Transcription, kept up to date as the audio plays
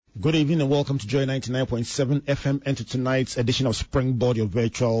Good evening and welcome to Joy 99.7 FM and to tonight's edition of Springboard, your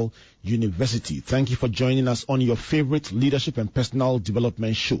virtual university. Thank you for joining us on your favorite leadership and personal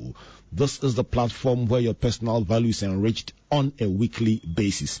development show. This is the platform where your personal value is enriched on a weekly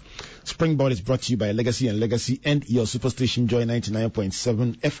basis. Springboard is brought to you by Legacy and your superstation Joy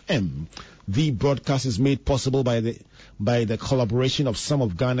 99.7 FM. The broadcast is made possible by the collaboration of some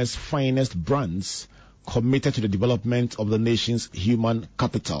of Ghana's finest brands committed to the development of the nation's human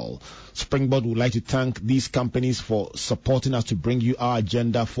capital. Springboard would like to thank these companies for supporting us to bring you our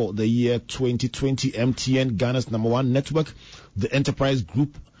agenda for the year 2020. MTN, Ghana's #1 network, the Enterprise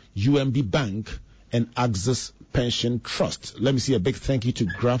Group, UMB Bank, and Axis Pension Trust. Let me say a big thank you to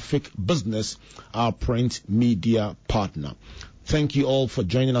Graphic Business, our print media partner. Thank you all for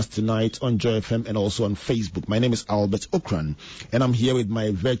joining us tonight on Joy FM and also on Facebook. My name is Albert Okran, and I'm here with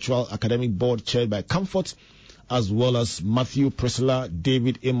my virtual academic board chaired by Comfort, as well as Matthew, Priscilla,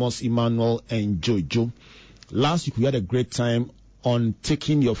 David, Amos, Emmanuel, and Jojo. Last week we had a great time on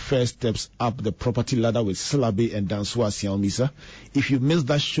taking your first steps up the property ladder with Silabe and Dansua Sialmisa. If you missed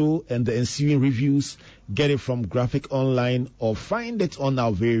that show and the ensuing reviews, get it from Graphic Online or find it on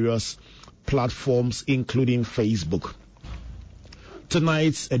our various platforms, including Facebook.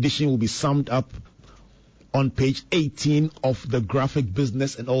 Tonight's edition will be summed up on page 18 of the Graphic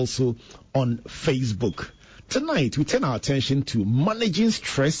Business and also on Facebook. Tonight, we turn our attention to managing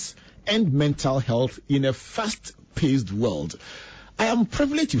stress and mental health in a fast-paced world. I am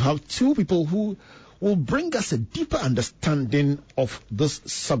privileged to have two people who will bring us a deeper understanding of this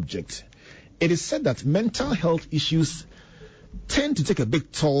subject. It is said that mental health issues tend to take a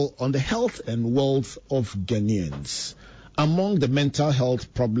big toll on the health and wealth of Ghanaians. Among the mental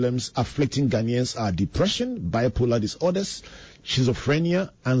health problems afflicting Ghanaians are depression, bipolar disorders, schizophrenia,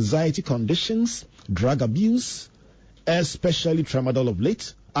 anxiety conditions, drug abuse, especially tramadol of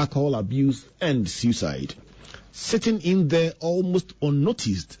late, alcohol abuse, and suicide. Sitting in there almost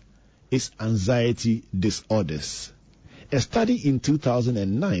unnoticed is anxiety disorders. A study in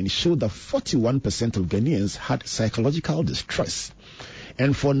 2009 showed that 41% of Ghanaians had psychological distress.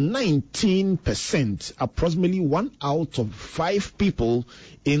 And for 19%, approximately 1 out of 5 people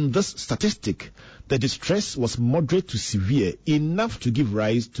in this statistic, the distress was moderate to severe, enough to give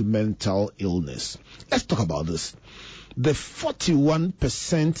rise to mental illness. Let's talk about this. The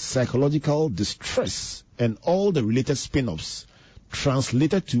 41% psychological distress and all the related spin-offs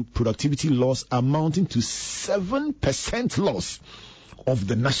translated to productivity loss amounting to 7% loss of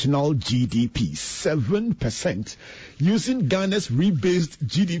the national GDP, 7%, using Ghana's rebased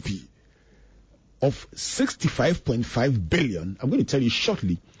GDP of 65.5 billion. I'm going to tell you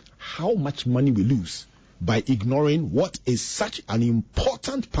shortly how much money we lose by ignoring what is such an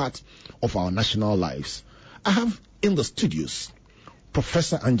important part of our national lives. I have in the studios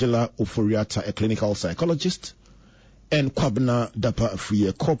Professor Angela Oforiata, a clinical psychologist, and Kwabena Dapa Afriye,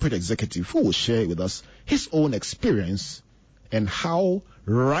 a corporate executive, who will share with us his own experience and how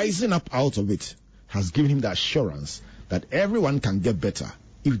rising up out of it has given him the assurance that everyone can get better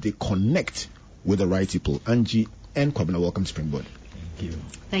if they connect with the right people. Angie and Kwabena, welcome to Springboard. Thank you.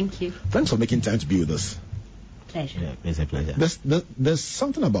 Thank you. Thanks for making time to be with us. Pleasure. Yeah, it's a pleasure. There's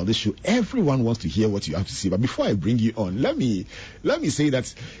something about this show. Everyone wants to hear what you have to say. But before I bring you on, let me say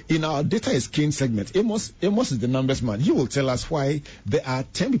that in our Data is King segment, Amos is the numbers man. He will tell us why there are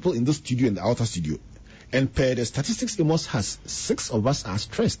 10 people in the studio and the outer studio. And per the statistics, Amos has 6 of us are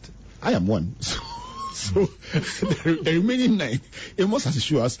stressed. I am one. So the remaining 9, Amos has to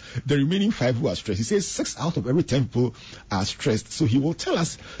show us the remaining 5 who are stressed. He says 6 out of every 10 people are stressed. So he will tell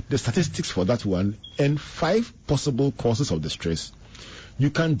us the statistics for that one and 5 possible causes of the stress. You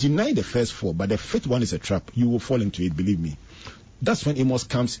can deny the first 4, but the 5th one is a trap. You will fall into it, believe me. That's when Amos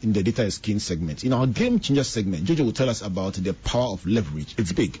comes in the Data is King segment. In our Game Changer segment, Jojo will tell us about the power of leverage.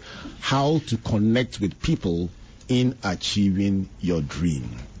 It's big. How to connect with people in achieving your dream.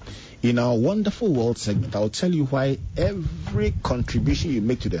 In our Wonderful World segment, I'll tell you why every contribution you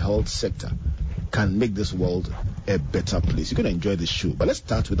make to the health sector can make this world a better place. You're going to enjoy this show. But let's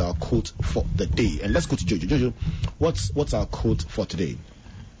start with our quote for the day. And let's go to Jojo. Jojo, what's our quote for today?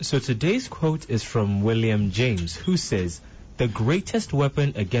 So today's quote is from William James, who says, "The greatest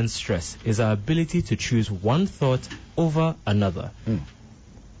weapon against stress is our ability to choose one thought over another."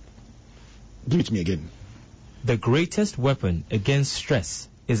 Give it to me again. The greatest weapon against stress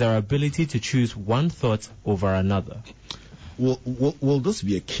is our ability to choose one thought over another. Will this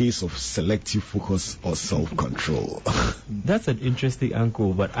be a case of selective focus or self-control? That's an interesting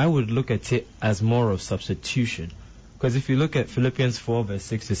angle, but I would look at it as more of substitution. Because if you look at Philippians 4 verse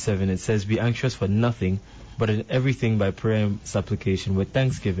 6 to 7, it says, "Be anxious for nothing, But in everything by prayer and supplication with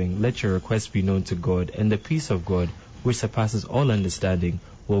thanksgiving, let your requests be known to God, and the peace of God, which surpasses all understanding,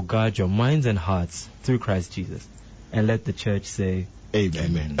 will guard your minds and hearts through Christ Jesus. And let the church say,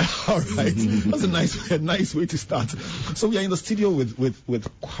 Amen. All right. That's a nice way to start. So we are in the studio with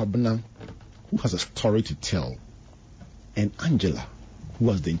Kwabena, who has a story to tell, and Angela, who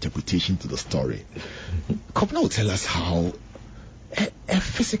has the interpretation to the story. Kwabena will tell us how a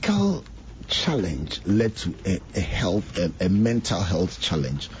physical challenge led to a mental health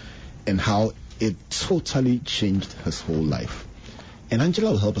challenge, and how it totally changed his whole life. And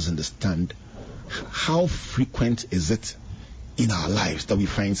Angela will help us understand how frequent is it in our lives that we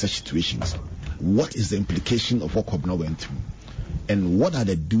find such situations. What is the implication of what Kwabena went through? And what are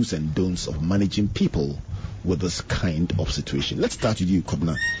the do's and don'ts of managing people with this kind of situation? Let's start with you,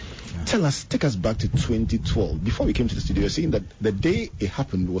 Kwabena. Take us back to 2012. Before we came to the studio, you're saying that the day it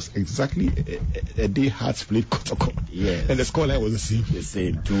happened was exactly a day Hearts played Kotoko. Yes. And the scoreline was the same. The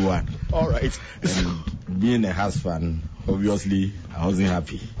same, 2-1. All right. And being a Hearts fan, obviously, I wasn't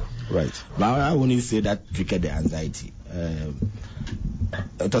happy. Right. But I wouldn't say that triggered the anxiety.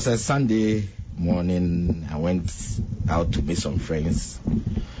 It was a Sunday morning. I went out to meet some friends.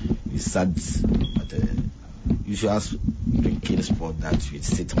 We sat at the usual drinking spot that we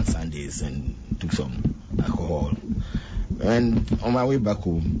sit on Sundays and took some alcohol. And on my way back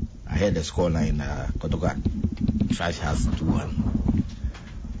home, I heard the scoreline, Kotoka Trash has 2-1.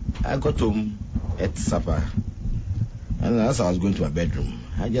 I got home, ate supper, and as I was going to my bedroom,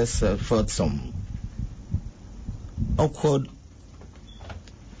 I just felt some awkward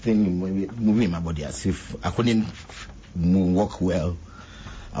thing moving in my body, as if I couldn't walk well.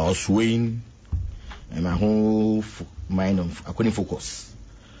 I was swaying, and my whole mind, I couldn't focus.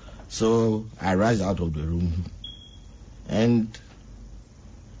 So I rushed out of the room, and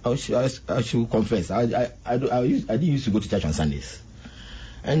I should confess, I didn't used to go to church on Sundays.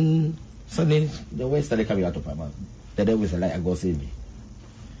 And suddenly the words started coming out of my mouth. The devil was like, God save me.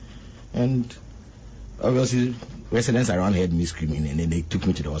 And obviously residents around heard me screaming, and then they took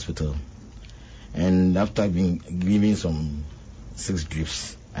me to the hospital. And after being given some 6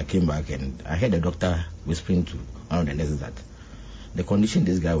 drips, I came back and I heard the doctor whispering to one of the nurses that the condition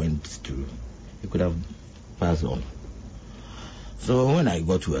this guy went through, he could have passed on. So when I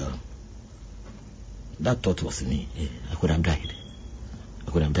got well, that thought was in me, I could have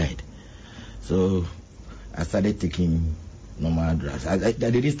died. So I started taking normal drugs. I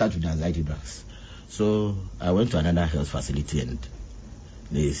didn't start with anxiety drugs. So I went to another health facility, and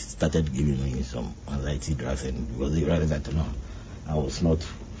they started giving me some anxiety drugs, and because they realized that no, I was not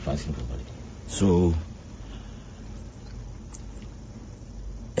functioning properly. So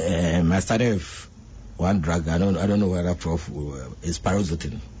I started with one drug. I don't know whether Prof is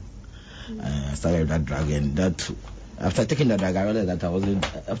paroxetine. I started with that drug, and that after taking that drug, I realized that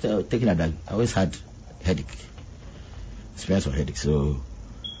after taking that drug, I always had experience of headache. So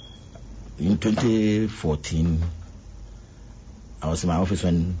in 2014, I was in my office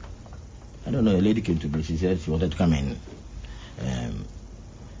when, a lady came to me. She said she wanted to come and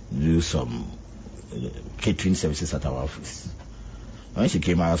do some catering services at our office. When she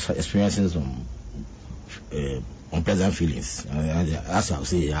came, I was experiencing some unpleasant feelings. As I would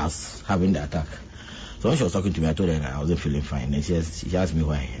say, I was having the attack. So when she was talking to me, I told her that I wasn't feeling fine. And she asked me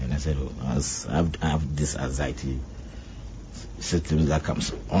why. And I said, I have this anxiety symptoms that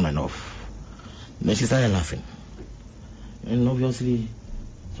comes on and off. And then she started laughing. And obviously,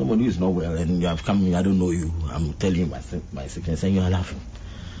 somebody who is not well, and you have come in, I don't know you, I'm telling you my sickness, and you are laughing.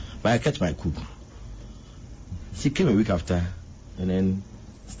 But I kept my cool. She came a week after, and then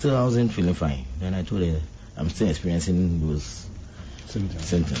still I wasn't feeling fine. Then I told her I'm still experiencing those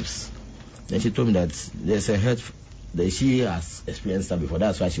symptoms. Then she told me that there's a health that she has experienced that before.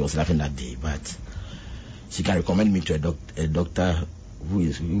 That's why she was laughing that day. But she can recommend me to a doctor who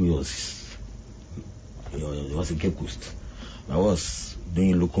was in Cape Coast. I was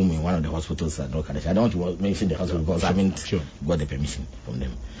doing locum in one of the hospitals at North Kadesh. I don't want to mention the hospital because I haven't got the permission from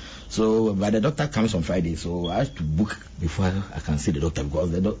them. So, but the doctor comes on Friday, so I have to book before I can see the doctor,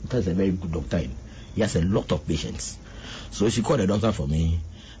 because the doctor is a very good doctor. He has a lot of patients. So she called the doctor for me.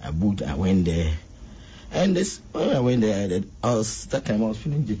 I booked, I went there. And when I went there, that time I was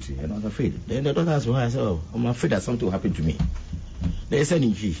feeling jittery and I was afraid. Then the doctor asked me why. I said, I'm afraid that something will happen to me. They said,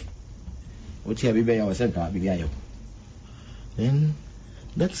 then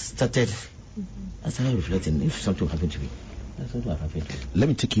that started, I started reflecting, if something will happen to me, that's what will happen to me. Let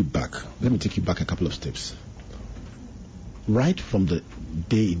me take you back a couple of steps. Right from the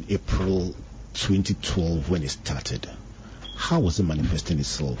day in April 2012 when it started, how was it manifesting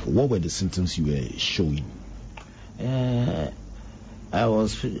itself? What were the symptoms you were showing?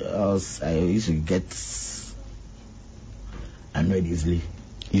 I used to get annoyed easily.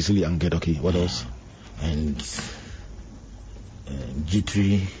 Easily angered. Okay. What else? And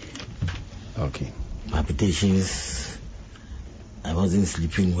jittery. Okay. Palpitations. I wasn't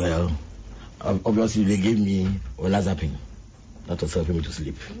sleeping well. Obviously, they gave me olanzapine. That was helping me to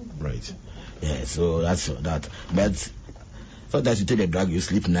sleep. Right. Yeah, so that's that. But sometimes you take the drug, you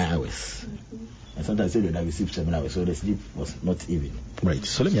sleep 9 hours. And sometimes you take the drug, you sleep 7 hours. So the sleep was not even. Right.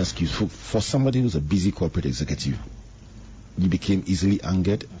 So let me ask you, for somebody who's a busy corporate executive, you became easily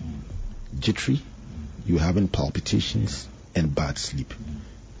angered, jittery, you were having palpitations, and bad sleep.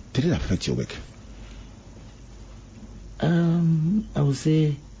 Did it affect your work? I would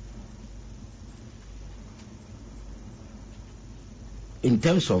say, in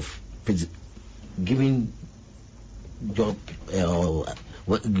terms of giving job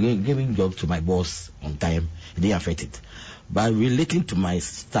giving job to my boss on time, it didn't affect it. But relating to my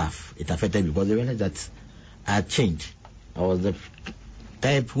staff, it affected because they realized that I had changed. I was the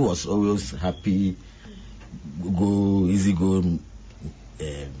type who was always happy, easy go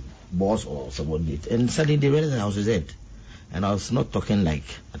boss or subordinate, and suddenly they realized that I was reserved, and I was not talking like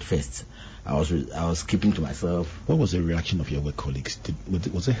at first. I was keeping to myself. What was the reaction of your work colleagues?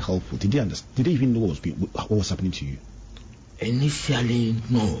 Was it helpful? Did they understand? Did they even know what was happening to you? Initially,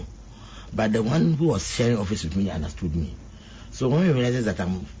 no, but the one who was sharing office with me understood me. So when he realizes that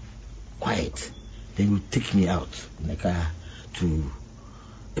I'm quiet, they will take me out in the car to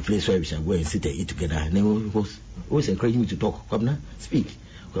a place where we shall go and sit and eat together. And they will always encouraging me to talk. Come now, speak.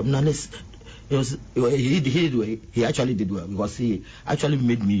 Come now, let's. He actually did well because he actually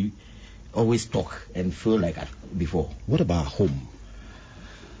made me always talk and feel like before. What about home?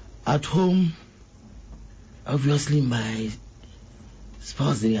 At home, obviously my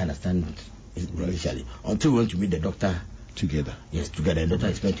spouse didn't understand initially until we went to meet the doctor together. Yes, together. The doctor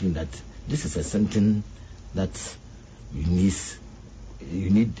explained to me that this is something that you need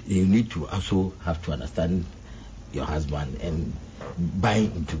to also have to understand your husband and buy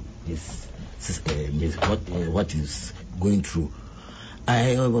into this what is going through.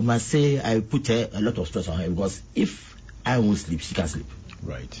 I must say I put a lot of stress on her because if I won't sleep, she can't sleep.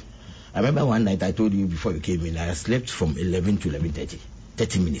 Right. I remember one night I told you before you came in, I slept from 11 to 11:30,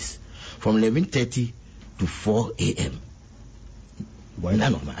 30 minutes. From 11:30 to 4 a.m. Why?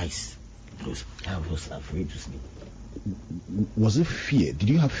 None of my eyes closed. I was afraid to sleep. Was it fear? Did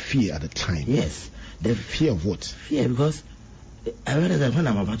you have fear at the time? Yes. The fear of what? Fear because I realized that when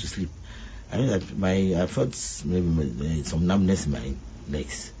I'm about to sleep, I felt maybe some numbness in my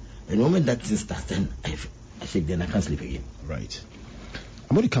legs. And the moment that thing starts, then I shake, then I can't sleep again. Right.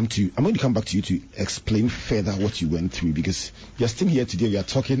 I'm going to come back to you to explain further what you went through because you're still here today. We are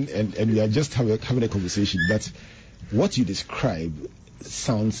talking and we are just having a conversation. But what you describe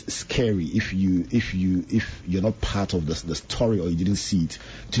sounds scary if you're not part of the story or you didn't see it.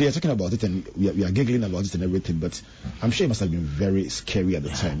 Today you're talking about it and we are giggling about it and everything, but I'm sure it must have been very scary at the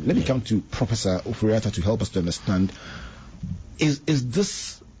time. Let me come to Professor Ofori-Atta to help us to understand. Is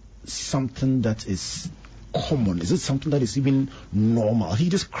this something that is common? Is it something that is even normal? He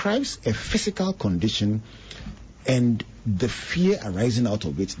describes a physical condition and the fear arising out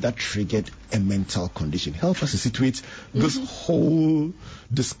of it that triggered a mental condition. Help us to situate this whole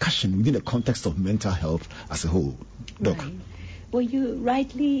discussion within the context of mental health as a whole. Doc. Right. Well, you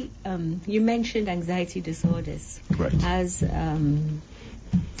rightly, you mentioned anxiety disorders as a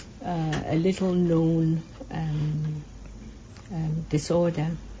little known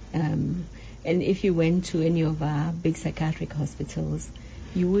disorder. And if you went to any of our big psychiatric hospitals,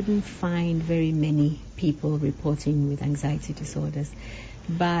 you wouldn't find very many people reporting with anxiety disorders.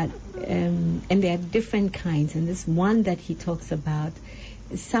 But, and there are different kinds, and this one that he talks about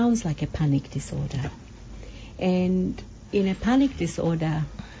sounds like a panic disorder. And in a panic disorder,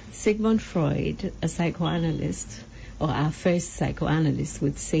 Sigmund Freud, a psychoanalyst, or our first psychoanalyst,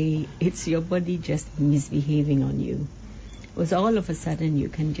 would say it's your body just misbehaving on you. Because all of a sudden you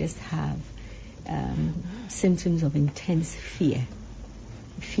can just have symptoms of intense fear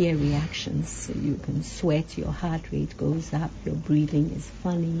reactions. So you can sweat, your heart rate goes up, your breathing is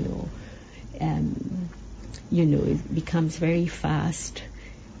funny, or it becomes very fast.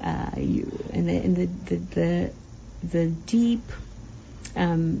 The deep,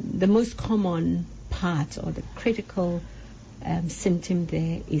 the most common part or the critical symptom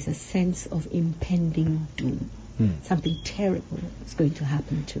there is a sense of impending doom. Something terrible is going to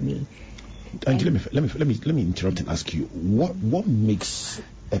happen to me. Angie, let me interrupt and ask you, what makes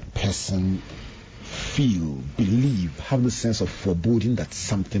a person feel, believe, have the sense of foreboding that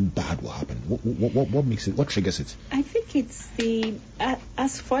something bad will happen? What makes it? What triggers it? I think it's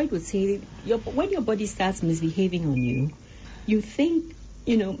as Freud would say, when your body starts misbehaving on you, you think,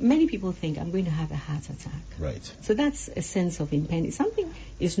 many people think I'm going to have a heart attack. Right. So that's a sense of impending. Something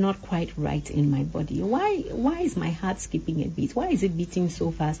is not quite right in my body. Why is my heart skipping a beat? Why is it beating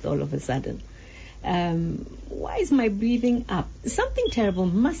so fast all of a sudden? Why is my breathing up? Something terrible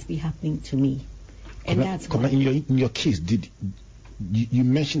must be happening to me. And that's why. In your case, did you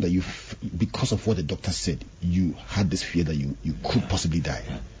mentioned that because of what the doctor said, you had this fear that you could possibly die.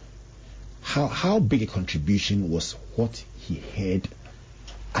 How big a contribution was what he heard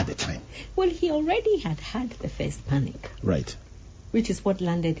at the time? Well, he already had the first panic. Right. Which is what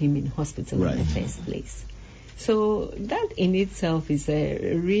landed him in hospital in the first place. So that in itself is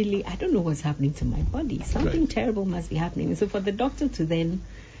a really, I don't know what's happening to my body. Something terrible must be happening. And so for the doctor to then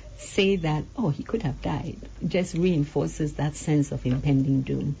say that, he could have died, just reinforces that sense of impending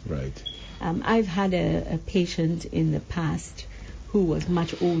doom. Right. I've had a patient in the past who was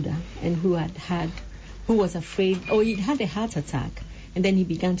much older and who was afraid, he'd had a heart attack, and then he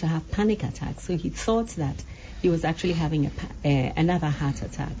began to have panic attacks. So he thought that he was actually having another heart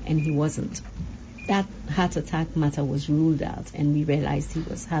attack, and he wasn't. That heart attack matter was ruled out, and we realized he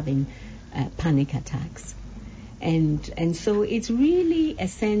was having panic attacks. And so it's really a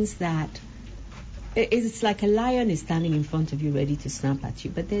sense that it's like a lion is standing in front of you ready to snap at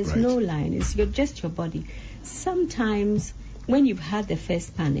you, but there's no lion. It's just your body. Sometimes when you've had the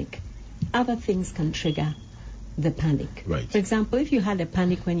first panic, other things can trigger the panic. Right. For example, if you had a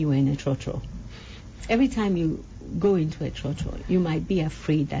panic when you were in a trotro, every time you go into a trotro, you might be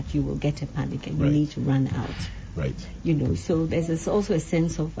afraid that you will get a panic and you need to run out. Right. So there's also a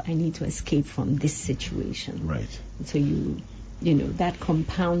sense of, I need to escape from this situation. Right. So that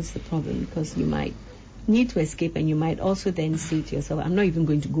compounds the problem, because you might need to escape, and you might also then say to yourself, I'm not even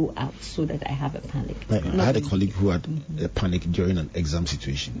going to go out so that I have a panic. I had a colleague who had a panic during an exam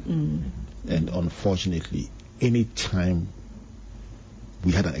situation. And unfortunately, any time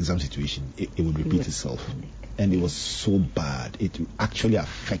we had an exam situation, it would repeat itself. Panic. And it was so bad. It actually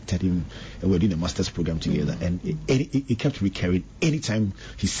affected him. And we were doing a master's program together, and it kept recurring anytime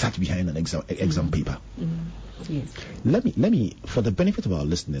he sat behind an exam paper. Yes. Let me, for the benefit of our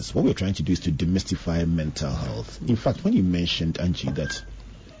listeners, what we're trying to do is to demystify mental health. In fact, when you mentioned, Angie, that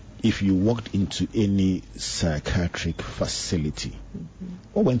if you walked into any psychiatric facility,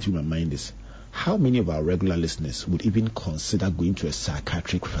 what went through my mind is, how many of our regular listeners would even consider going to a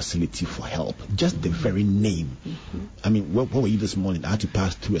psychiatric facility for help? Just the very name. I mean, what were you this morning? I had to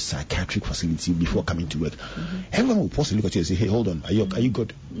pass through a psychiatric facility before coming to work. Everyone will pause and look at you and say, hey, hold on, are you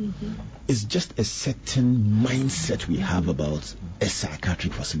good? It's just a certain mindset we have about a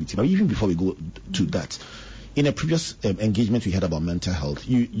psychiatric facility. But even before we go to that, in a previous engagement we had about mental health,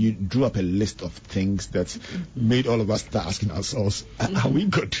 you drew up a list of things that made all of us start asking ourselves, are we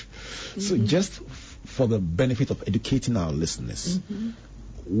good? So just for the benefit of educating our listeners,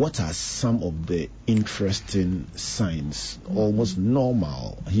 what are some of the interesting signs, almost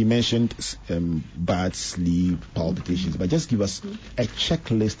normal? He mentioned bad sleep, palpitations, but just give us a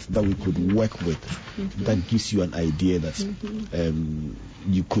checklist that we could work with that gives you an idea that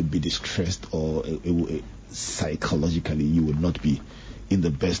you could be distressed, or psychologically you would not be in the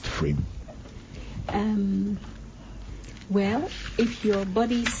best frame. Well, if your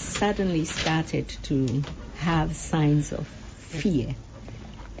body suddenly started to have signs of fear,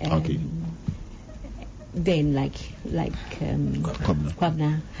 then like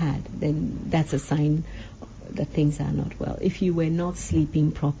Kwabna had, then that's a sign that things are not well. If you were not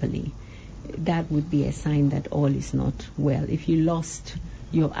sleeping properly, that would be a sign that all is not well. If you lost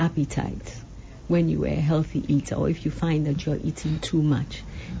your appetite when you were a healthy eater, or if you find that you're eating too much,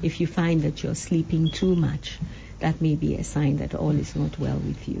 if you find that you're sleeping too much, that may be a sign that all is not well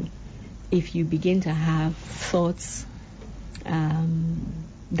with you. If you begin to have thoughts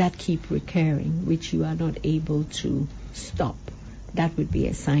that keep recurring, which you are not able to stop, that would be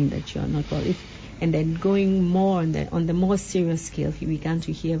a sign that you are not well. And then going more on the more serious scale, if you began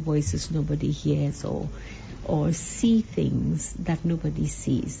to hear voices nobody hears, or see things that nobody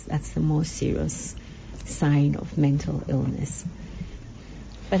sees, that's the more serious sign of mental illness.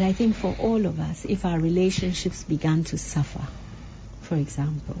 But I think for all of us, if our relationships began to suffer, for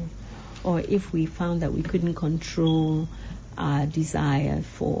example, or if we found that we couldn't control our desire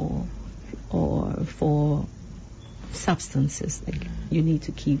for substances, like you need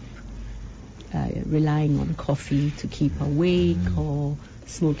to keep relying on coffee to keep awake, or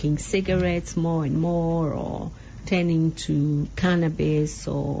smoking cigarettes more and more, or turn into cannabis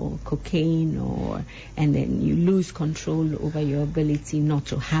or cocaine, and then you lose control over your ability not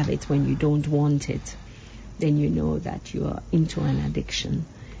to have it when you don't want it, then you know that you are into an addiction.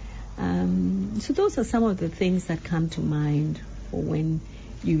 So those are some of the things that come to mind for when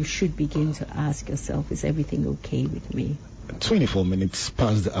you should begin to ask yourself, is everything okay with me? 24 minutes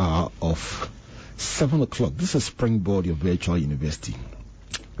past the hour of 7 o'clock. This is Springboard, your virtual university.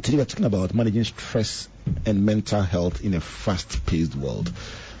 Today we're talking about managing stress and mental health in a fast-paced world.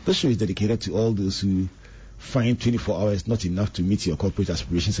 This show is dedicated to all those who find 24 hours not enough to meet your corporate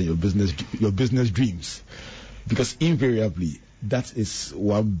aspirations and your business dreams. Because invariably, that is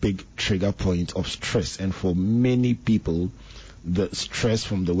one big trigger point of stress. And for many people, the stress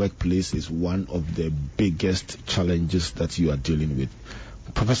from the workplace is one of the biggest challenges that you are dealing with.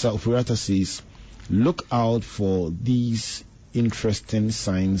 Professor Ofori-Atta says, look out for these interesting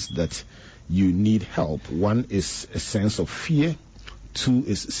signs that you need help. One is a sense of fear. 2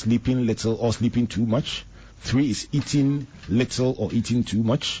 is sleeping little or sleeping too much. 3 is eating little or eating too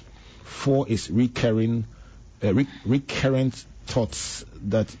much. 4 is recurrent thoughts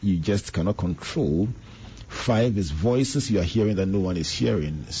that you just cannot control. 5 is voices you are hearing that no one is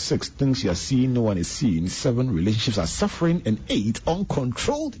hearing. 6, things you are seeing no one is seeing. 7, relationships are suffering. And 8,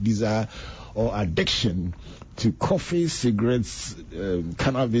 uncontrolled desire or addiction to coffee, cigarettes,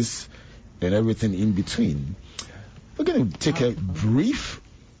 cannabis, and everything in between. We're going to take a brief...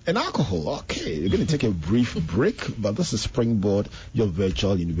 And alcohol, okay. We're going to take a brief break, but this is Springboard, your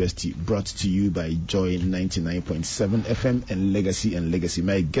virtual university, brought to you by Joy 99.7 FM and Legacy.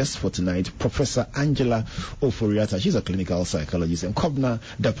 My guest for tonight, Professor Angela Ofori-Atta. She's a clinical psychologist, and Kobna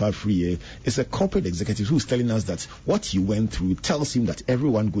Dapafriye is a corporate executive who's telling us that what he went through tells him that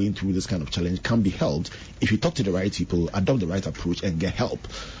everyone going through this kind of challenge can be helped if you talk to the right people, adopt the right approach, and get help.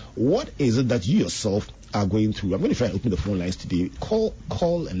 What is it that you yourself are going through? I'm going to try and open the phone lines today. Call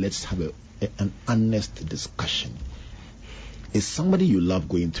and let's have an honest discussion. Is somebody you love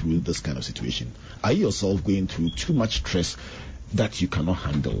going through this kind of situation? Are you yourself going through too much stress that you cannot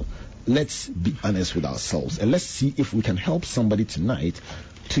handle? Let's be honest with ourselves, and let's see if we can help somebody tonight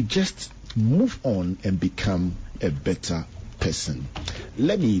to just move on and become a better person.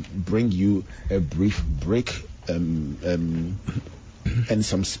 Let me bring you a brief break and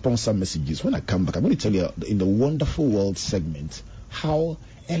some sponsor messages. When I come back, I'm going to tell you in the Wonderful World segment how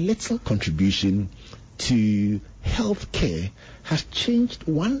a little contribution to healthcare has changed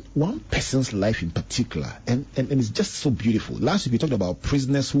one person's life in particular, and it's just so beautiful. Last week we talked about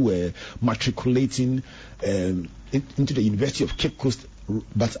prisoners who were matriculating into the University of Cape Coast,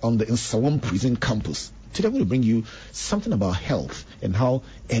 but on the Nsawam prison campus. Today I'm going to bring you something about health and how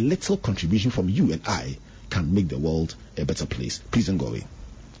a little contribution from you and I can make the world a better place. Please don't go away.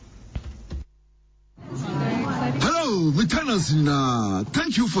 Hello, Lieutenant.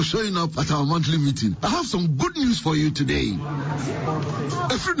 Thank you for showing up at our monthly meeting. I have some good news for you today.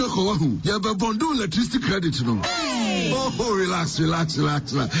 Electricity credit. Oh, relax.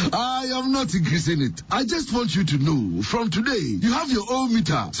 I am not increasing it. I just want you to know, from today, you have your own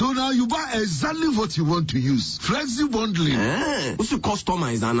meter. So now you buy exactly what you want to use. Flexi bundling. What's the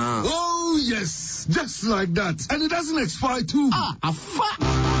customize, Anna? Oh, yes. Just like that. And it doesn't expire too.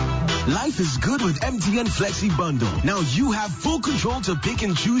 Life is good with MTN Flexi Bundle. Now you have full control to pick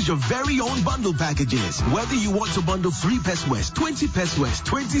and choose your very own bundle packages. Whether you want to bundle 3 pesewas, 20 pesewas,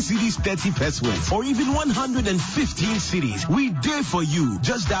 20 cedis, 30 pesewas, or even 115 cedis, we dare for you.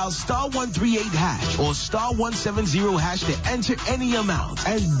 Just dial *138# or *170# to enter any amount.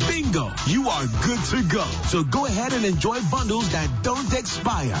 And bingo, you are good to go. So go ahead and enjoy bundles that don't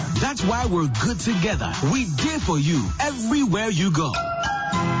expire. That's why we're good together. We dare for you everywhere you go.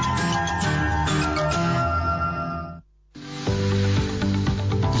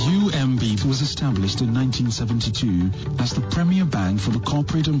 UMB was established in 1972 as the premier bank for the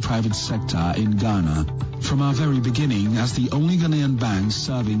corporate and private sector in Ghana. From our very beginning, as the only Ghanaian bank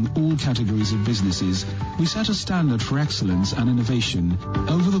serving all categories of businesses, we set a standard for excellence and innovation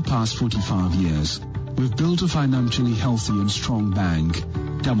over the past 45 years. We've built a financially healthy and strong bank,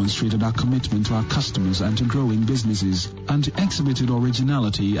 demonstrated our commitment to our customers and to growing businesses, and exhibited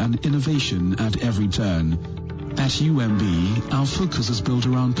originality and innovation at every turn. At UMB, our focus is built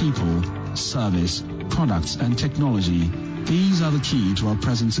around people, service, products, and technology. These are the key to our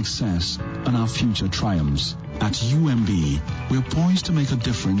present success and our future triumphs. At UMB, we're poised to make a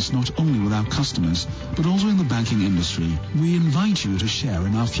difference not only with our customers, but also in the banking industry. We invite you to share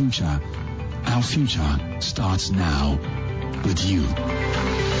in our future. Our future starts now with you.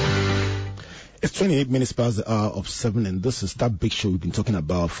 It's 28 minutes past the hour of 7, and this is that big show we've been talking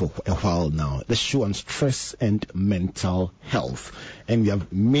about for a while now. The show on stress and mental health. And we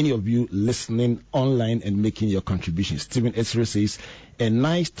have many of you listening online and making your contributions. Stephen Esra says, a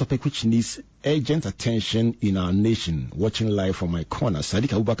nice topic which needs urgent attention in our nation. Watching live from my corner.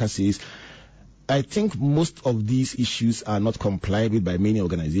 Sadiq Abubakar says, I think most of these issues are not complied with by many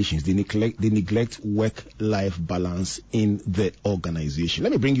organizations. They neglect work-life balance in the organization.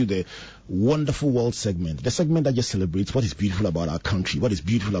 Let me bring you the wonderful world segment, the segment that just celebrates what is beautiful about our country, what is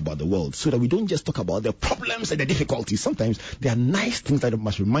beautiful about the world, so that we don't just talk about the problems and the difficulties. Sometimes there are nice things that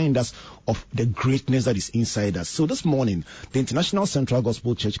must remind us of the greatness that is inside us. So this morning, the International Central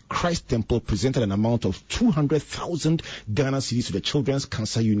Gospel Church Christ Temple presented an amount of 200,000 Ghana cedis to the Children's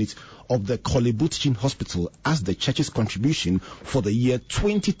Cancer Unit of the Kolebu Teaching Hospital as the church's contribution for the year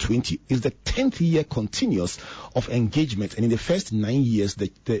 2020. Is the 10th year continuous of engagement, and in the first 9 years, the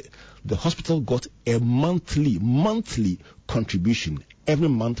hospital got a monthly contribution every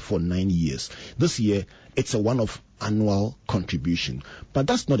month for 9 years. This year, it's a one-off annual contribution. But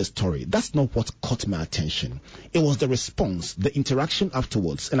that's not the story. That's not what caught my attention. It was the response, the interaction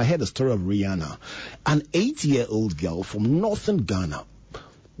afterwards. And I heard the story of Rihanna, an 8-year-old girl from northern Ghana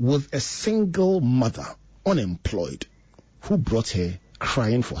with a single mother, unemployed, who brought her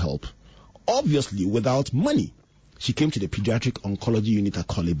crying for help. Obviously, without money. She came to the pediatric oncology unit at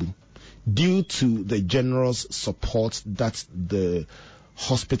Kolebu. Due to the generous support that the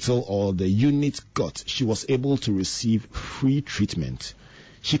hospital or the unit got, she was able to receive free treatment.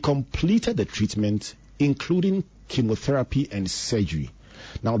 She completed the treatment, including chemotherapy and surgery.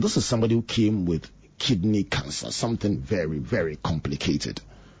 Now, this is somebody who came with kidney cancer, something very, very complicated.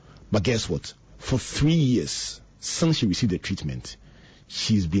 But guess what? For 3 years, since she received the treatment,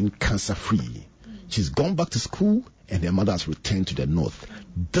 she's been cancer-free. She's gone back to school, and her mother has returned to the north.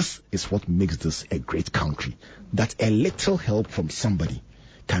 This is what makes this a great country, that a little help from somebody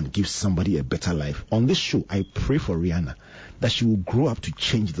can give somebody a better life. On this show, I pray for Rihanna that she will grow up to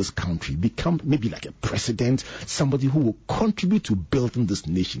change this country, become maybe like a president, somebody who will contribute to building this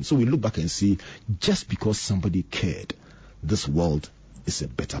nation. So we look back and see, just because somebody cared, this world is a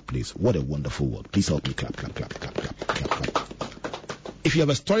better place. What a wonderful world. Please help me clap, clap, clap, clap, clap, clap, clap. If you have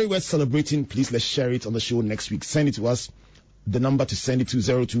a story worth celebrating, please let's share it on the show next week. Send it to us. The number to send it to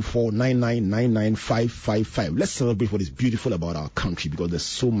 024-9999-555. Let's celebrate what is beautiful about our country, because there's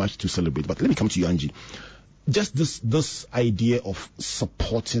so much to celebrate. But let me come to you, Angie. Just this idea of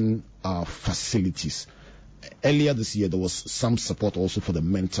supporting our facilities. Earlier this year, there was some support also for the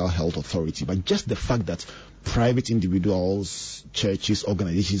Mental Health Authority. But just the fact that private individuals, churches,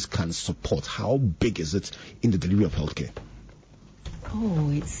 organizations can support, how big is it in the delivery of healthcare?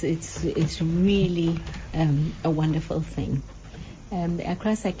 Oh, it's really a wonderful thing. The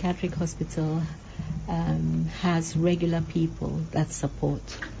Accra Psychiatric Hospital has regular people that support,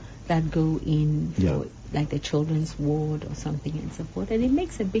 that go in for like the children's ward or something and support, and it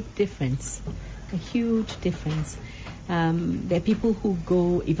makes a big difference, a huge difference. There are people who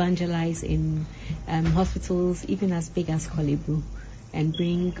go evangelize in hospitals even as big as Kolebu and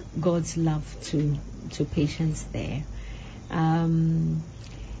bring God's love to patients there.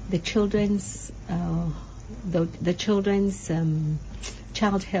 The children's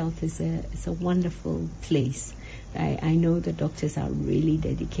child health is a wonderful place. I know the doctors are really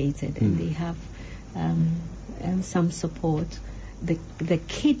dedicated and they have some support. The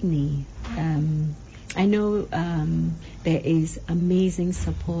kidney, I know there is amazing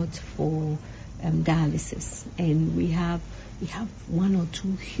support for dialysis, and we have 1 or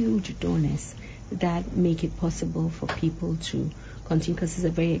 2 huge donors that make it possible for people to continue, because it's a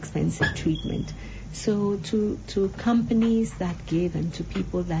very expensive treatment. So to companies that give and to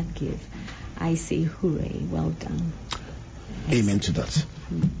people that give, I say hooray, well done. Amen to that.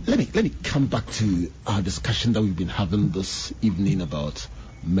 Let me come back to our discussion that we've been having this evening about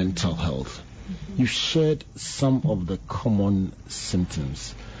mental health. You shared some of the common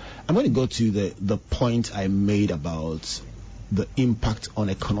symptoms. I'm going to go to the point I made about the impact on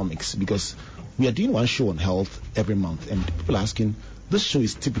economics, because we are doing one show on health every month, and people are asking, this show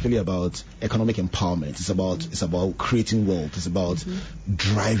is typically about economic empowerment. It's about creating wealth. It's about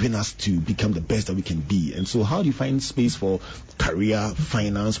driving us to become the best that we can be. And so how do you find space for career,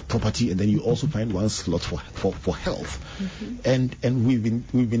 finance, property, and then you also find one slot for health? And we've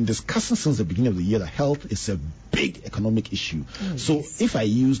been discussing since the beginning of the year that health is a big economic issue. So if I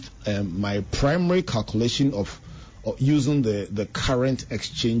used my primary calculation of using the current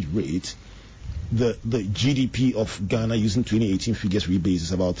exchange rate, the GDP of Ghana using 2018 figures rebase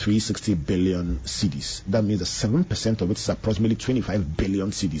is about 360 billion cedis. That means that 7% of it is approximately 25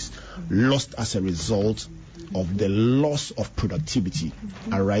 billion cedis lost as a result of the loss of productivity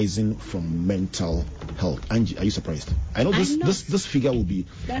arising from mental health. Angie, are you surprised? I know this figure will be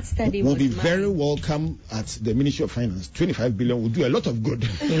very welcome at the Ministry of Finance. 25 billion will do a lot of good.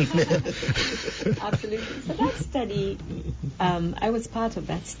 Absolutely. So that study, I was part of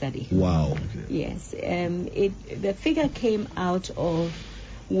that study. Wow. Yes. The figure came out of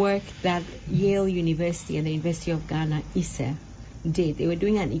work that Yale University and the University of Ghana, ISA, did. They were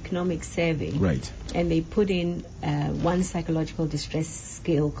doing an economic survey. Right. And they put in one psychological distress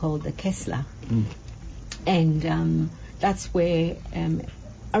scale called the Kessler. And that's where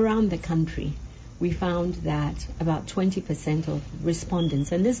around the country we found that about 20% of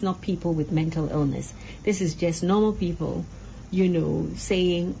respondents, and this is not people with mental illness, this is just normal people,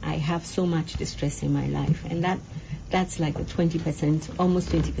 saying, I have so much distress in my life. And that's like the 20%, almost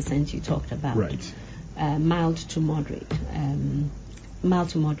 20% you talked about. Right. Mild to moderate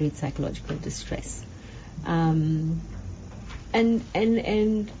psychological distress, and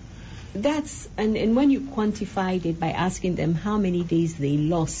that's and when you quantified it by asking them how many days they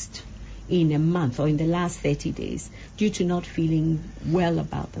lost in a month or in the last 30 days due to not feeling well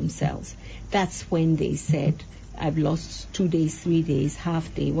about themselves, that's when they said, I've lost 2 days, 3 days,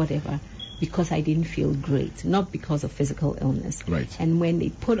 half day, whatever, because I didn't feel great, not because of physical illness. Right. And when they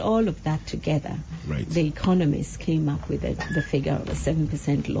put all of that together, right, the economists came up with the figure of a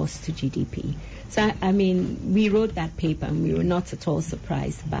 7% loss to GDP. So, I mean, we wrote that paper and we were not at all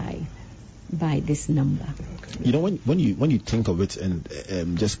surprised by this number. When you think of it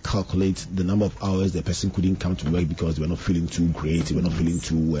and just calculate the number of hours the person couldn't come to work because they were not feeling too great, they were not feeling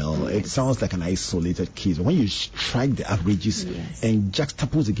too well, it sounds like an isolated case. But when you strike the averages and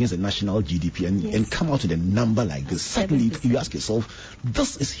juxtapose against the national GDP and come out with a number like this, suddenly you ask yourself,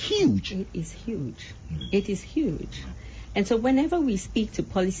 this is huge. It is huge. It is huge. And so whenever we speak to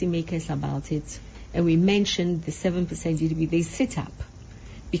policymakers about it and we mention the 7% GDP, they sit up,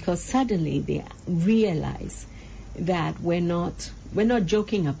 because suddenly they realize that we're not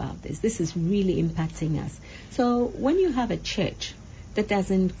joking about this. This is really impacting us. So when you have a church that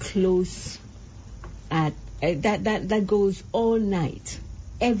doesn't close at that goes all night,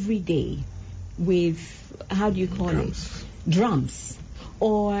 every day, with drums,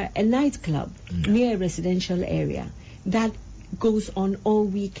 or a nightclub near a residential area that goes on all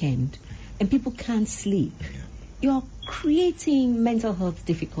weekend, and people can't sleep, you're creating mental health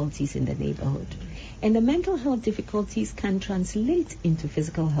difficulties in the neighborhood. And the mental health difficulties can translate into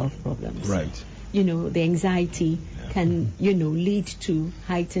physical health problems. Right. The anxiety can, lead to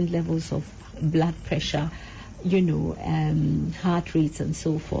heightened levels of blood pressure, heart rates and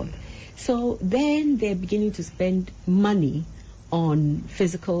so forth. So then they're beginning to spend money on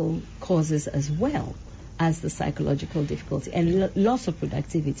physical causes as well as the psychological difficulty and loss of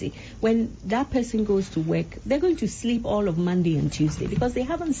productivity. When that person goes to work, they're going to sleep all of Monday and Tuesday because they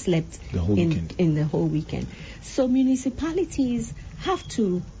haven't slept in the whole weekend. So municipalities have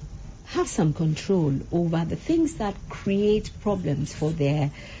to have some control over the things that create problems for their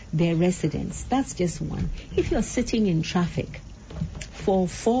residents. That's just one. If you're sitting in traffic for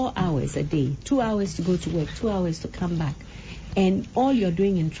 4 hours a day, 2 hours to go to work, 2 hours to come back, and all you're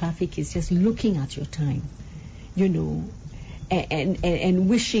doing in traffic is just looking at your time, and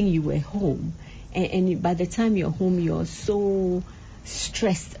wishing you were home. And by the time you're home, you're so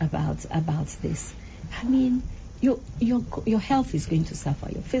stressed about this. I mean, your health is going to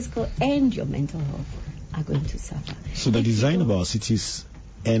suffer. Your physical and your mental health are going to suffer. So the design of our cities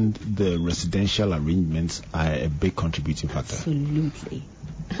and the residential arrangements are a big contributing factor. Absolutely.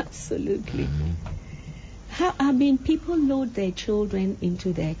 People load their children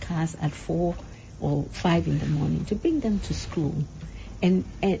into their cars at 4 or 5 in the morning to bring them to school, and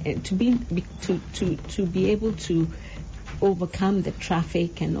to be able to overcome the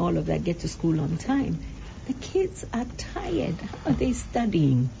traffic and all of that, get to school on time. The kids are tired. How are they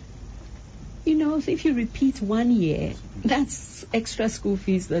studying? So if you repeat 1 year, that's extra school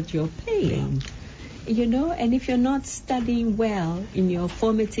fees that you're paying. And if you're not studying well in your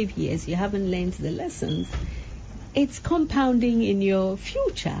formative years, you haven't learned the lessons, it's compounding in your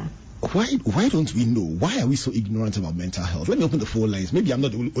future. Why don't we know? Why are we so ignorant about mental health? Let me open the phone lines. Maybe I'm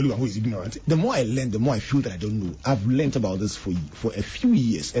not the only one who is ignorant. The more I learn, the more I feel that I don't know. I've learned about this for a few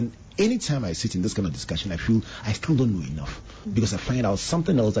years, and anytime I sit in this kind of discussion, I feel I still don't know enough, because I find out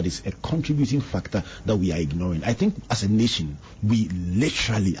something else that is a contributing factor that we are ignoring. I think as a nation, we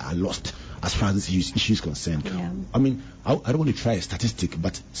literally are lost. as far as this issue is concerned. Yeah. I mean, I don't want to try a statistic,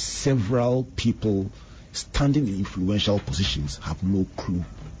 but several people standing in influential positions have no clue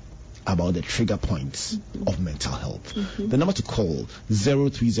about the trigger points of mental health. The number to call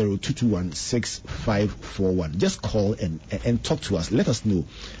 030-221-6541. Just call and talk to us. Let us know.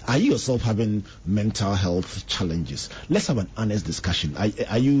 Are you yourself having mental health challenges? Let's have an honest discussion.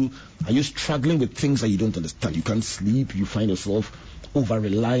 Are you struggling with things that you don't understand? You can't sleep. You find yourself over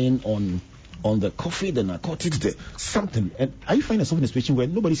relying on the coffee, the narcotics, something. And are you finding yourself in a situation where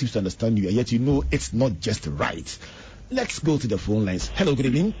nobody seems to understand you, and yet you know it's not just right? Let's go to the phone lines. Hello, good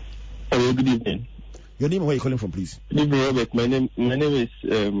evening. Hello, good evening. Your name and where are you calling from, please? Good evening, Robert. My name is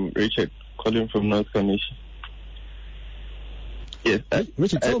Richard, calling from North Carnation. Yes.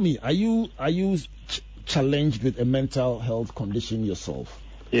 Richard, tell me, are you challenged with a mental health condition yourself?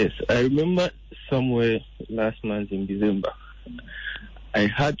 Yes, I remember somewhere last month in December, I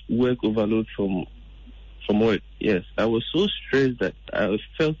had work overload from work. Yes, I was so stressed that I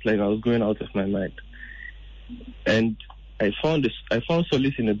felt like I was going out of my mind, and I found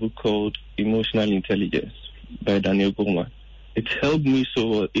solace in a book called Emotional Intelligence by Daniel Goleman. It helped me so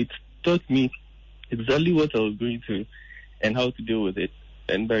well. It taught me exactly what I was going through and how to deal with it.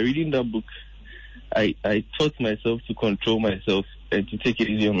 And by reading that book, I taught myself to control myself and to take it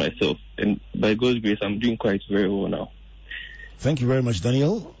easy on myself. And by God's grace, I'm doing quite very well now. Thank you very much,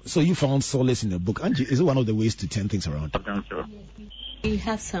 Daniel. So you found solace in the book. Angie, is it one of the ways to turn things around? We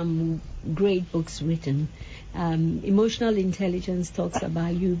have some great books written. Emotional Intelligence talks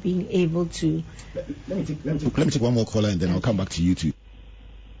about you being able to... Let me take one more caller and then I'll come back to you too.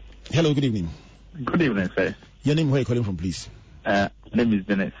 Hello, good evening. Good evening, sir. Your name, where are you calling from, please? My name is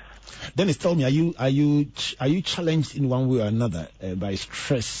Dennis. Dennis, tell me, are you challenged in one way or another by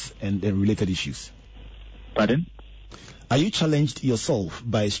stress and related issues? Pardon? Are you challenged yourself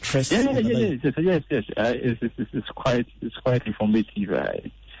by stress? Yes. It's quite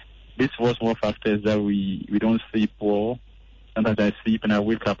informative. This was more factors that we don't sleep well. Sometimes I sleep and I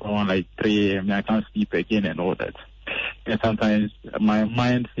wake up around like 3 a.m. I can't sleep again and all that. And sometimes my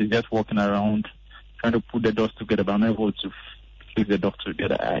mind is just walking around trying to put the dots together, but I'm not able to fix the dots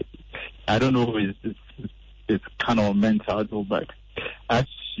together. I don't know. It's kind of mental though, but as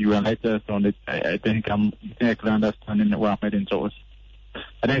you enlighten us on it, I think I can understand where I'm heading towards.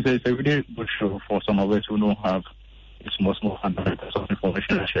 I think it's a really good show for some of us who don't have small fundamentals of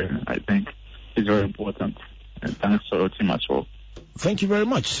information sharing. I think it's very important. And thanks to our team as well. Thank you very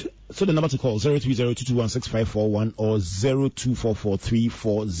much. So the number to call 030-221-6541 or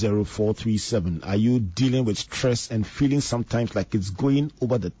 0244340437. Are you dealing with stress and feeling sometimes like it's going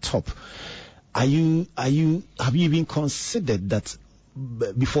over the top? Have you even considered that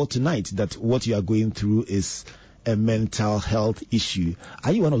before tonight that what you are going through is a mental health issue?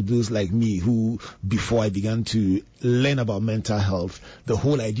 Are you one of those like me who, before I began to learn about mental health, the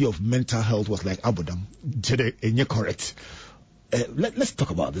whole idea of mental health was like abodam? And you're correct. Let's talk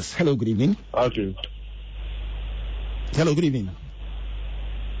about this. Hello, good evening. Okay. Hello, good evening.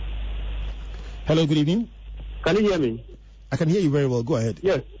 Hello, good evening. Can you hear me? I can hear you very well. Go ahead.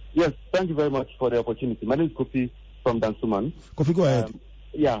 Yes. Thank you very much for the opportunity. My name is Kofi from Dansuman. Kofi, go ahead.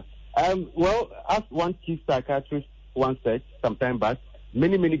 Well, as one chief psychiatrist once said some time back,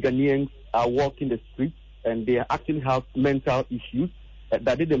 many Ghanaians are walking the streets and they actually have mental issues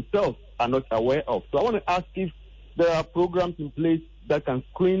that they themselves are not aware of. So I want to ask if there are programs in place that can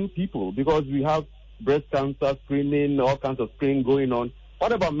screen people, because we have breast cancer screening, all kinds of screening going on.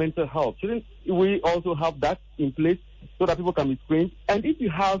 What about mental health? Shouldn't we also have that in place so that people can be screened? And if you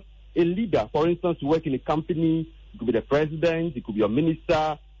have a leader, for instance, you work in a company, it could be the president, it could be your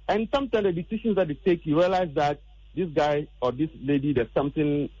minister, and sometimes the decisions that they take, you realize that this guy or this lady, there's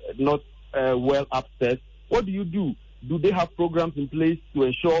something not well upset. What do you do? Do they have programs in place to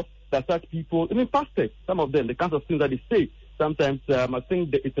ensure that such people, even pastors, some of them, the kinds of things that they say, sometimes I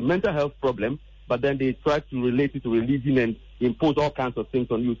think that it's a mental health problem, but then they try to relate it to religion and impose all kinds of things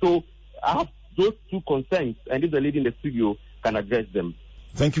on you. So I have those two concerns, and if the lady in the studio can address them.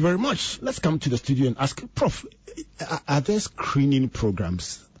 Thank you very much. Let's come to the studio and ask, Prof, are there screening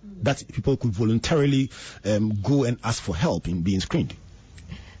programs that people could voluntarily go and ask for help in being screened?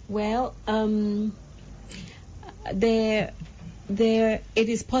 Well, it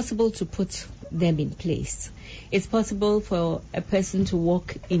is possible to put them in place. It's possible for a person to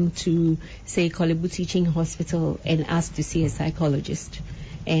walk into, say, Kolebu Teaching Hospital and ask to see a psychologist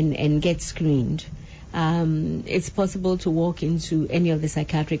and get screened. It's possible to walk into any of the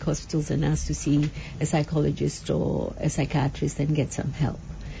psychiatric hospitals and ask to see a psychologist or a psychiatrist and get some help.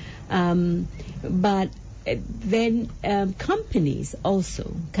 But then companies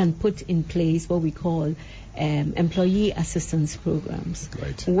also can put in place what we call employee assistance programs,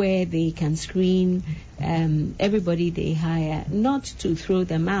 right, where they can screen everybody they hire, not to throw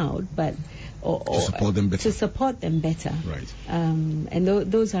them out, but to support them better. To support them better. Right. And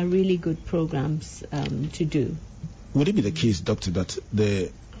those are really good programs to do. Would it be the case, Doctor, that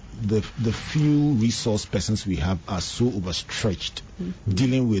the few resource persons we have are so overstretched,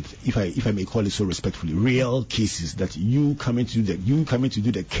 dealing with, if I may call it so respectfully, real cases, that you coming to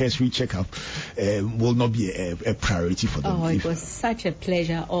do the cursory checkup will not be a priority for them? Oh, it was such a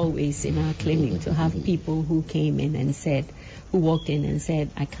pleasure always in our clinic to have people who came in and who walked in and said,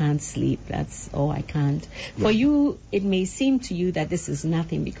 I can't sleep, I can't. Yeah. For you, it may seem to you that this is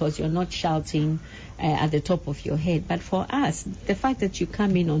nothing because you're not shouting at the top of your head. But for us, the fact that you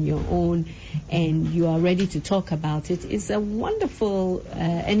come in on your own and you are ready to talk about it is a wonderful,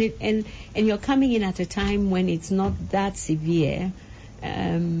 and you're coming in at a time when it's not that severe.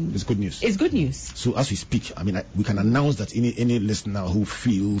 It's good news. It's good news. So as we speak, we can announce that any listener who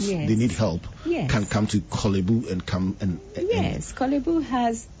feels they need help can come to Korle Bu and come and... Yes, Korle Bu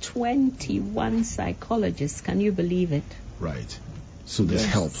has 21 psychologists. Can you believe it? Right. So there's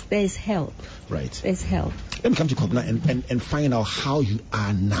help. There's help. Right. There's help. Let me come to Kobna and find out how you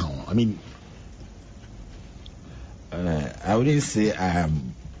are now. I wouldn't say I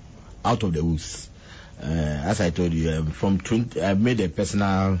am out of the woods. As I told you, I made a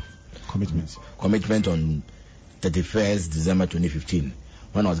personal commitment on 31st December 2015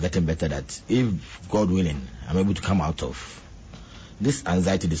 when I was getting better, that if God willing, I'm able to come out of this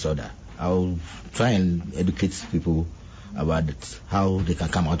anxiety disorder. I'll try and educate people about it, how they can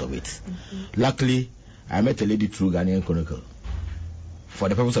come out of it. Luckily, I met a lady through Ghanaian Chronicle. For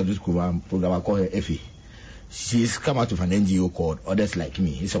the purpose of this program, I call her Effie. She's come out of an NGO called Others Like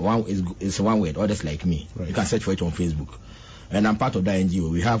Me. It's one word, Others Like Me. Right. You can search for it on Facebook. And I'm part of that NGO.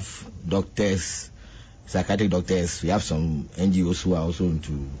 We have doctors, psychiatric doctors. We have some NGOs who are also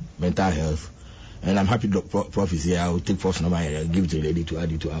into mental health. And I'm happy Prof is here. I will take Prof's number and give it to the lady to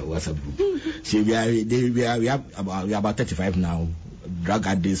add it to our WhatsApp group. See, we are about 35 now. Drug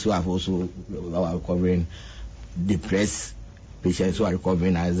addicts who are also recovering, depressed patients who are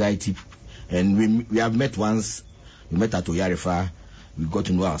recovering, anxiety. And we have met once. We met at Oyarifa. We got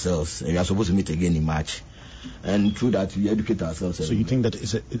to know ourselves. And we are supposed to meet again in March. And through that, we educate ourselves. So you think that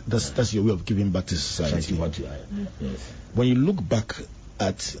that's your way of giving back to society? Yes. When you look back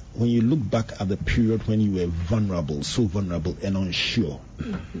at the period when you were vulnerable, so vulnerable and unsure,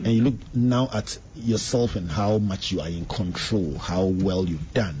 and you look now at yourself and how much you are in control, how well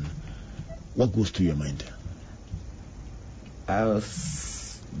you've done, what goes through your mind? I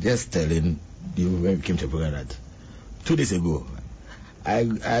was just telling you when we came to the program that 2 days ago, I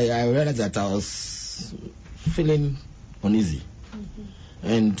realized that I was feeling uneasy.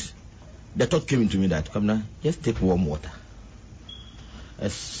 And the thought came into me that, Kamna, just take warm water. A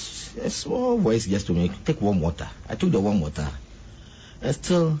small voice just told me, take warm water. I took the warm water. I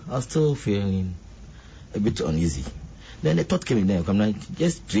was still feeling a bit uneasy. Then the thought came in there, Kamna,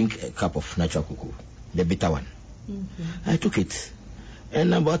 just drink a cup of natural cocoa, the bitter one. I took it.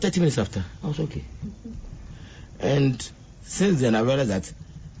 And about 30 minutes after, I was okay. And since then, I realized that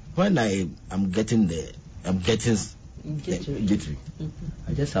when I'm getting jittery,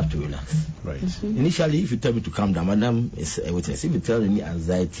 I just have to relax. Right. Initially, if you tell me to calm down, madam is a witness. If you tell any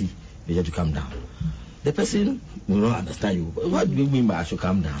anxiety, you have to calm down. The person will not understand you. What do you mean by I should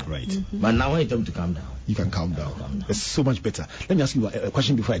calm down? Right. But now when you tell me to calm down, you can calm down. It's so much better. Let me ask you a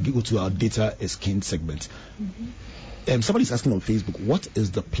question before I go to our data is king segment. Somebody's asking on Facebook, what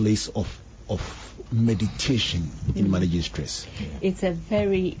is the place of meditation in managing stress? It's a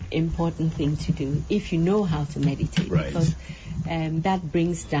very important thing to do if you know how to meditate, right, because that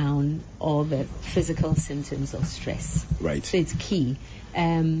brings down all the physical symptoms of stress. Right. So it's key.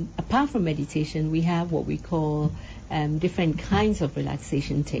 Apart from meditation, we have what we call different kinds of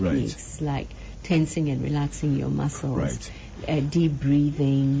relaxation techniques, right, like tensing and relaxing your muscles, right, deep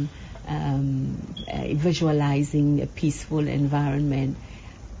breathing, visualizing a peaceful environment.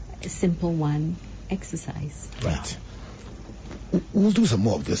 A simple one, exercise. Right. We'll do some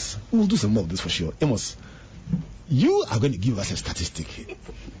more of this. For sure. Amos, you are going to give us a statistic.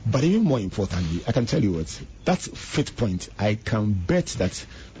 But even more importantly, I can tell you what, that's fifth point. I can bet that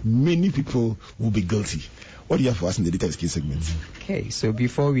many people will be guilty. What do you have for us in the data is king segment? Okay, so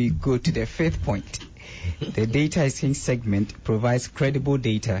before we go to the fifth point, the data is king segment provides credible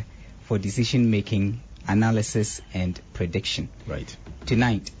data for decision making, analysis, and prediction. Right.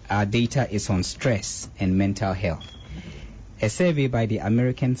 Tonight, our data is on stress and mental health. A survey by the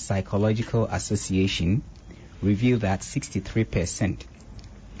American Psychological Association revealed that 63%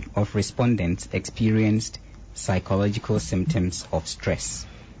 of respondents experienced psychological symptoms of stress.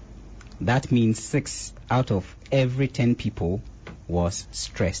 That means 6 out of every 10 people was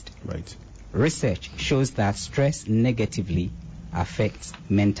stressed. Right. Research shows that stress negatively affects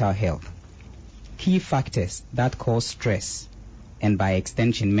mental health. Key factors that cause stress and by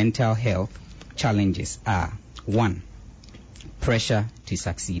extension mental health challenges are: 1. Pressure to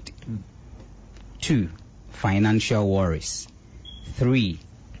succeed. 2. Financial worries. 3.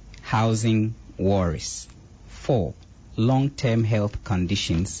 Housing worries. 4. Long-term health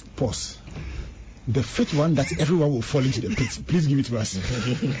conditions. Pause. The fifth one that everyone will fall into the pit. Please give it to us.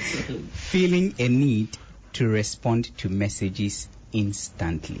 Feeling a need to respond to messages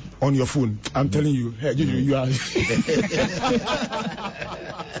instantly. On your phone. I'm telling you. Hey, you are.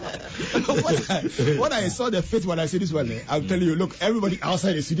 when I saw the fifth one, I said this one. I'm telling you, look, everybody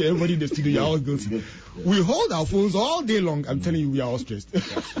outside the studio, everybody in the studio, you're all guilty. We hold our phones all day long. I'm telling you, we are all stressed.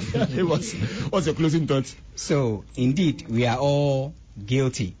 What's your closing thoughts? So, indeed, we are all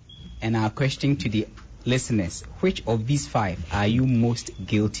guilty. And our question to the listeners, which of these 5 are you most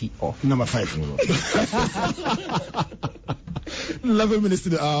guilty of? Number 5. 11 minutes to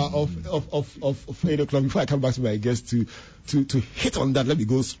the hour of 8 o'clock. Before I come back to my guest to hit on that, let me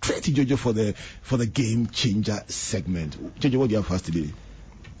go straight to Jojo for the game changer segment. Jojo, what do you have for us today?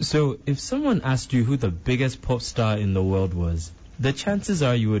 So, if someone asked you who the biggest pop star in the world was, the chances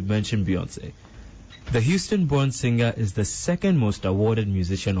are you would mention Beyonce. The Houston-born singer is the second most awarded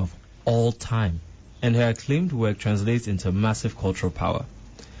musician of all time, and her acclaimed work translates into massive cultural power.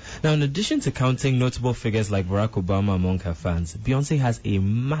 Now, in addition to counting notable figures like Barack Obama among her fans, Beyonce has a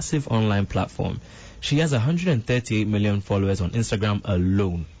massive online platform. She has 138 million followers on Instagram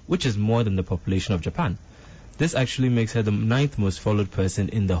alone, which is more than the population of Japan. This actually makes her the 9th most followed person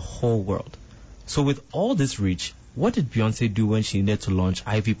in the whole world. So with all this reach, what did Beyonce do when she needed to launch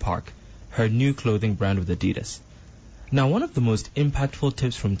Ivy Park, her new clothing brand with Adidas? Now, one of the most impactful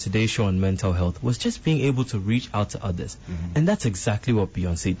tips from today's show on mental health was just being able to reach out to others. And that's exactly what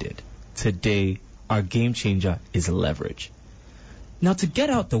Beyonce did. Today, our game changer is leverage. Now, to get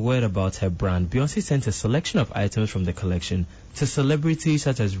out the word about her brand, Beyonce sent a selection of items from the collection to celebrities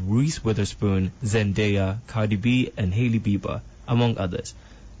such as Reese Witherspoon, Zendaya, Cardi B, and Hailey Bieber, among others.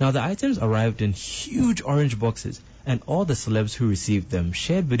 Now, the items arrived in huge orange boxes, and all the celebs who received them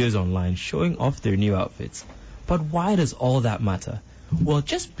shared videos online showing off their new outfits. But why does all that matter? Well,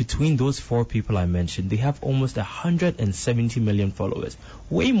 just between those 4 people I mentioned, they have almost 170 million followers,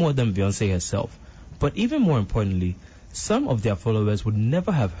 way more than Beyonce herself. But even more importantly, some of their followers would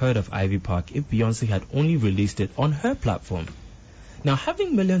never have heard of Ivy Park if Beyonce had only released it on her platform. Now,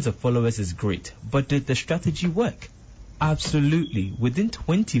 having millions of followers is great, but did the strategy work? Absolutely. Within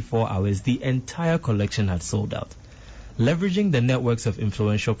 24 hours, the entire collection had sold out. Leveraging the networks of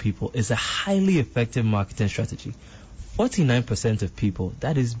influential people is a highly effective marketing strategy. 49% of people,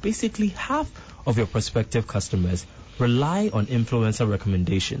 that is basically half of your prospective customers, rely on influencer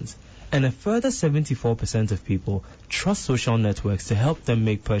recommendations. And a further 74% of people trust social networks to help them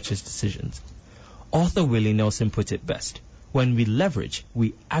make purchase decisions. Author Willie Nelson put it best: when we leverage,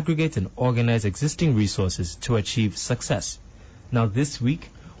 we aggregate and organize existing resources to achieve success. Now this week,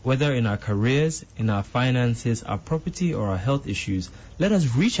 whether in our careers, in our finances, our property, or our health issues, let us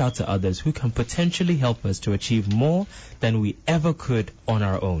reach out to others who can potentially help us to achieve more than we ever could on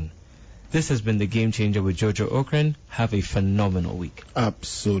our own. This has been the Game Changer with Jojo Okren. Have a phenomenal week.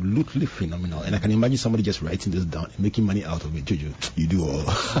 Absolutely phenomenal. And I can imagine somebody just writing this down and making money out of it. Jojo, you do all.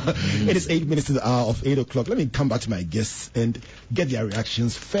 It is 8 minutes to the hour of 8 o'clock. Let me come back to my guests and get their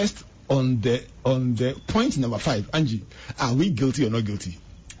reactions. First, on the point number 5. Angie, are we guilty or not guilty?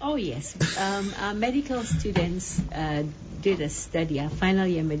 Oh, yes. Our medical students did a study, our final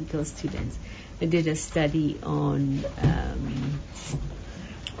year medical students did a study on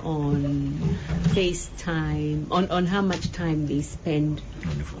FaceTime, on how much time they spend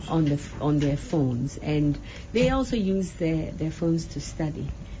on their phones. And they also use their phones to study.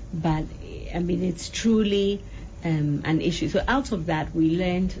 But, I mean, it's truly an issue. So out of that, we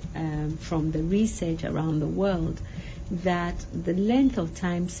learned from the research around the world that the length of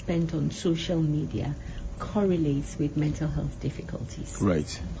time spent on social media correlates with mental health difficulties.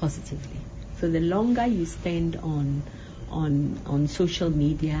 Right. Positively. So the longer you spend on social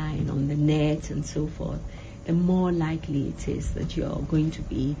media and on the net and so forth, the more likely it is that you're going to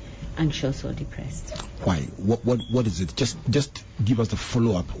be anxious or depressed. Why? What is it? Just give us the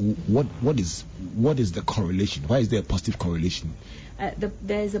follow-up. What is the correlation? Why is there a positive correlation?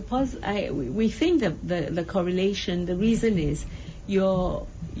 There's we think that the correlation, the reason is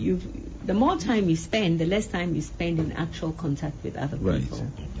the more time you spend, the less time you spend in actual contact with other people.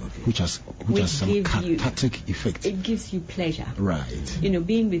 Which has some cathartic effect. It gives you pleasure. Right.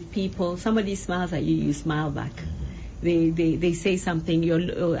 Being with people, somebody smiles at you, you smile back. They say something,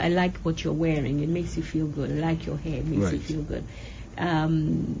 I like what you're wearing, it makes you feel good. I like your hair, it makes you feel good.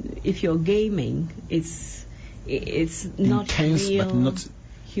 If you're gaming, it's not intense, real but not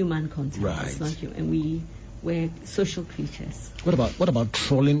human contact. Right. It's not and we're social creatures. What about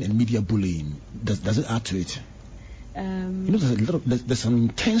trolling and media bullying? Does it add to it? There's some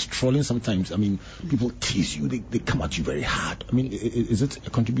intense trolling sometimes. I mean, people tease you, they come at you very hard. I mean, is it a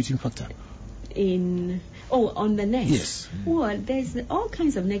contributing factor? On the net? Yes. Well, there's all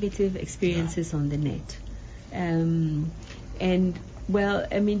kinds of negative experiences on the net.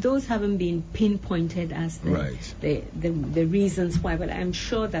 Those haven't been pinpointed as the reasons why, but I'm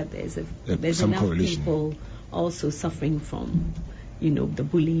sure that there's enough people also suffering from the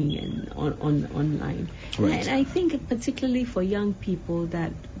bullying and online. Right. And I think particularly for young people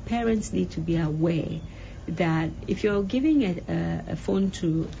that parents need to be aware that if you're giving a phone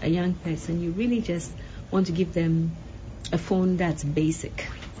to a young person, you really just want to give them a phone that's basic.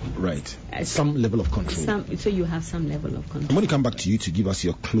 Right. Some level of control. So you have some level of control. I'm going to come back to you to give us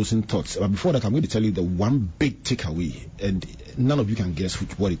your closing thoughts. But before that, I'm going to tell you the one big takeaway, and none of you can guess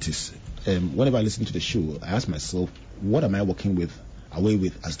what it is. Whenever I listen to the show, I ask myself, what am I walking away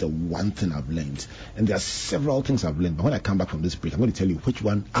with as the one thing I've learned? And there are several things I've learned, but when I come back from this break, I'm going to tell you which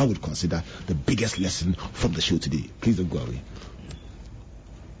one I would consider the biggest lesson from the show today. Please don't go away.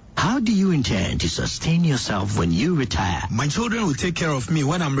 How do you intend to sustain yourself when you retire? My children will take care of me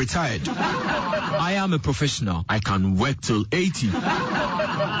when I'm retired. I am a professional. I can work till 80.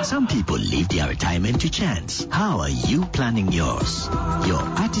 Some people leave their retirement to chance. How are you planning yours? Your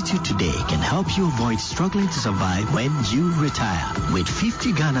attitude today can help you avoid struggling to survive when you retire. With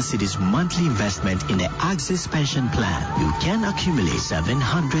 50 Ghana Cedis monthly investment in the Axis Pension Plan, you can accumulate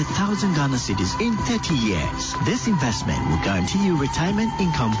 700,000 Ghana Cedis in 30 years. This investment will guarantee you retirement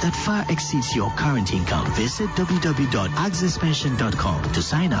income that far exceeds your current income. Visit www.axispension.com to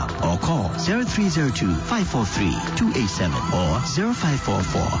sign up or call 0302-543-287 or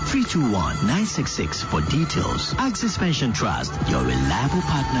 0544-321-966 for details. Axis Pension Trust, your reliable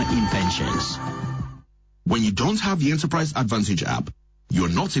partner in pensions. When you don't have the Enterprise Advantage app, you're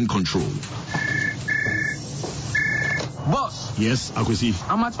not in control. Boss. Yes, Akwesi.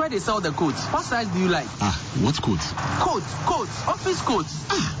 I'm at where they sell the coats. What size do you like? What coats? Coats, office coats.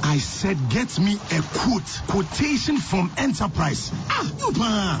 I said get me a quotation from Enterprise.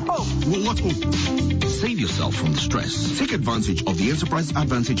 What? Save yourself from the stress. Take advantage of the Enterprise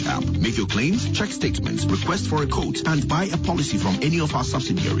Advantage app. Make your claims, check statements, request for a quote, and buy a policy from any of our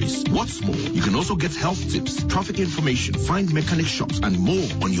subsidiaries. What's more, you can also get health tips, traffic information, find mechanic shops, and more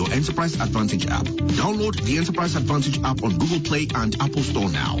on your Enterprise Advantage app. Download the Enterprise Advantage app on Google Play and Apple Store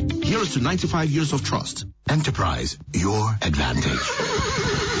now. Here is to 95 years of trust. Enterprise, your advantage.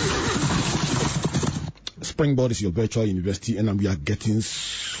 Springboard is your virtual university, and we are getting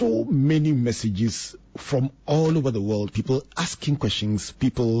so many messages from all over the world. People asking questions,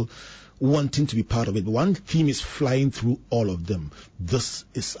 people wanting to be part of it. But one theme is flying through all of them. This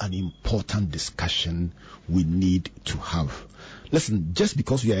is an important discussion we need to have. Listen, just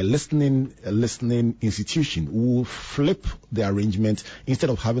because we are a listening institution, we will flip the arrangement. Instead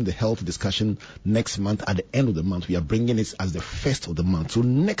of having the health discussion next month at the end of the month, we are bringing it as the first of the month. So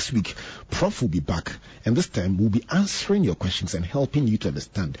next week, Prof will be back, and this time we'll be answering your questions and helping you to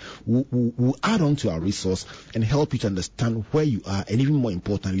understand. We'll add on to our resource and help you to understand where you are, and even more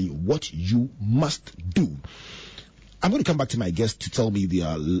importantly, what you must do. I'm going to come back to my guests to tell me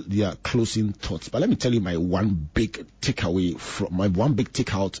their closing thoughts, but let me tell you my one big takeaway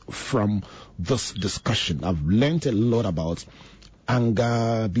from this discussion. I've learned a lot about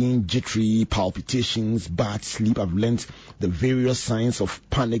anger, being jittery, palpitations, bad sleep. I've learned the various signs of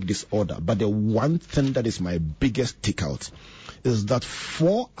panic disorder, but the one thing that is my biggest takeout is that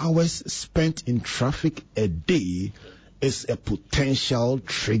 4 hours spent in traffic a day is a potential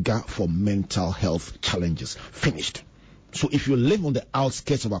trigger for mental health challenges. Finished. So if you live on the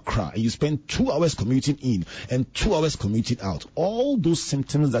outskirts of Accra and you spend 2 hours commuting in and 2 hours commuting out, all those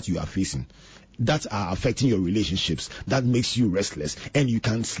symptoms that you are facing that are affecting your relationships, that makes you restless and you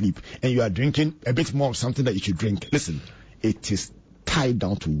can't sleep and you are drinking a bit more of something that you should drink. Listen, it is tied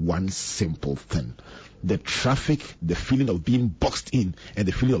down to one simple thing. The traffic, the feeling of being boxed in, and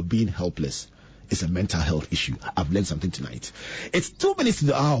the feeling of being helpless is a mental health issue. I've learned something tonight. It's 2 minutes to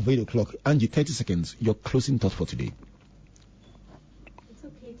the hour of 8 o'clock. Angie, 30 seconds. Your closing thought for today.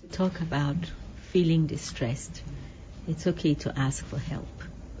 Talk about feeling distressed. It's okay to ask for help.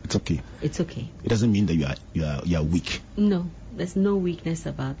 It's okay. It's okay. It doesn't mean that you are weak. No, there's no weakness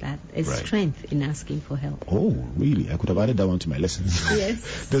about that. It's Right. strength in asking for help. Oh, really? I could have added that one to my lessons.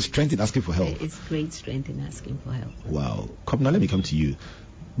 Yes. There's strength in asking for help. It's great strength in asking for help. Wow. Come now, let me come to you.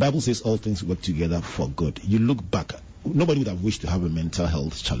 Bible says all things work together for good. You look back. Nobody would have wished to have a mental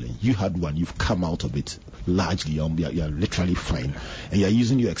health challenge. You had one. You've come out of it largely. You're literally fine, and you're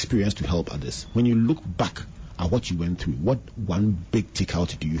using your experience to help others. When you look back at what you went through, what one big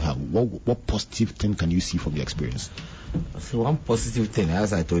takeout do you have? What positive thing can you see from your experience? So one positive thing,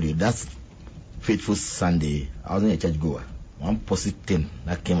 as I told you, that's Faithful Sunday. I wasn't a church goer. One positive thing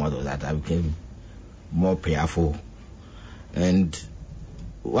that came out of that, I became more prayerful. And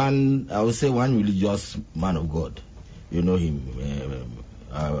I would say one religious man of God, you know him,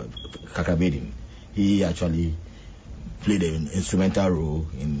 Kakabedin. He actually played an instrumental role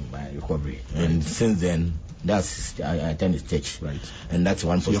in my recovery. And since then, I attend his church. Right. And that's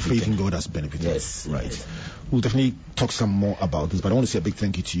one So your positive faith in thing. God has benefited. Yes. Right. Yes. We'll definitely talk some more about this, but I want to say a big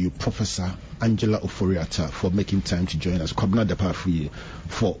thank you to you, Professor Angela Ofori-Atta, for making time to join us. Kwabena Dapaafui,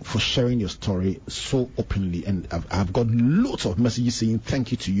 for sharing your story so openly. And I've got lots of messages saying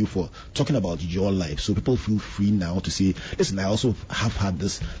thank you to you for talking about your life. So people feel free now to say, listen, I also have had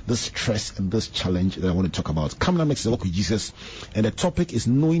this stress and this challenge that I want to talk about. Come next to Walk with Jesus. And the topic is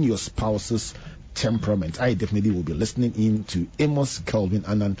knowing your spouse's temperament. I definitely will be listening in to Amos Kelvin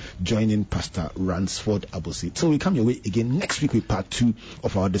Annan joining Pastor Ransford Abosi. Till we come your way again next week with part 2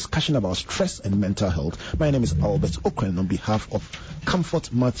 of our discussion about stress and mental health. My name is Albert Okren on behalf of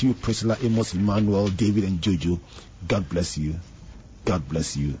Comfort, Matthew, Priscilla, Amos, Emmanuel, David and Jojo. God bless you. God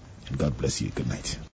bless you. And God bless you. Good night.